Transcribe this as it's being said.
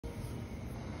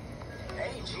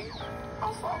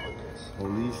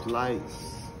Police lights.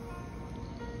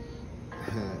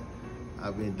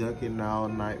 I've been ducking all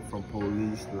night from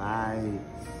police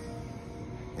lights.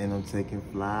 And I'm taking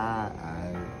flight.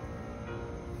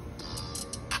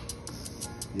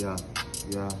 Yeah.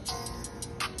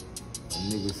 A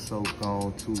nigga so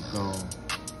gone, too gone.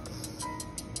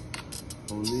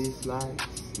 Police lights,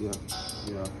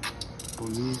 yeah.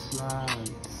 Police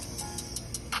lights.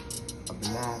 I've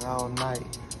been out all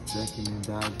night, ducking and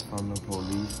dodging from the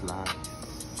police lights.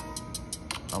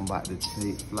 I'm about to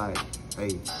take flight.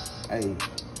 Hey,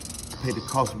 pay the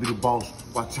cost, be the boss.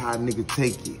 Watch how a nigga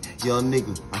take it. Young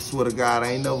nigga, I swear to God,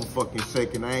 I ain't never fucking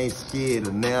shaking. I ain't scared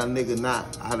of now, nigga,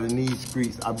 not out of these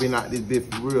streets. I been out this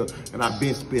bitch for real, and I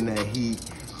been spinning that heat.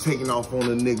 Taking off on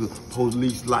a nigga,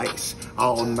 police lights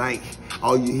all night.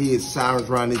 All you hear is sirens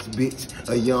around this bitch.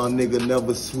 A young nigga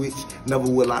never switch, never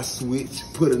will I switch.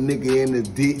 Put a nigga in the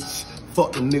ditch.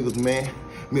 Fuck them niggas, man.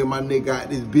 Me and my nigga out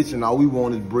this bitch and all we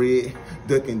want is bread.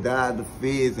 Duck and die the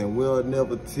feds and we'll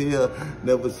never tell,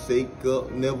 never shake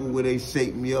up, never will they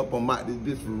shake me up. I'm out this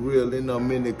bitch for real and I'm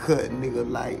in the cut, nigga,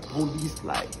 like police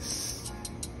lights.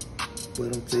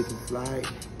 But I'm taking flight,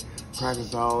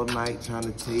 crackers all night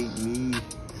trying to take me.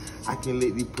 I can't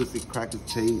let these pussy crackers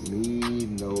take me,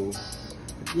 no.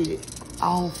 Get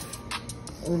off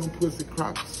on them pussy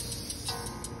crackers.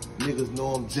 Niggas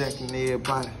know I'm jacking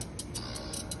everybody.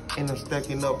 And I'm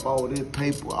stacking up all this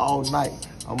paper all night.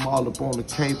 I'm all up on the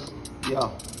caper. Yeah,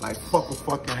 like fuck a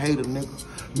fucking hater, nigga.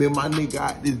 Me and my nigga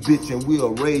out this bitch and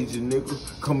we'll rage you,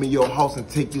 nigga. Come in your house and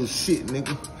take your shit,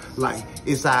 nigga. Like,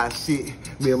 it's our shit.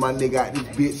 Me and my nigga out this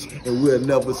bitch and we'll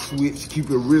never switch.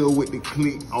 Keep it real with the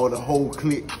clique or the whole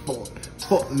clique.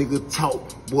 Fuck nigga talk.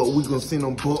 Boy, we gon' send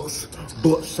them bucks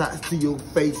shots to your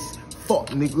face.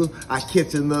 Fuck nigga, I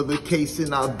catch another case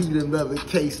and I beat another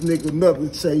case, nigga, another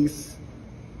chase.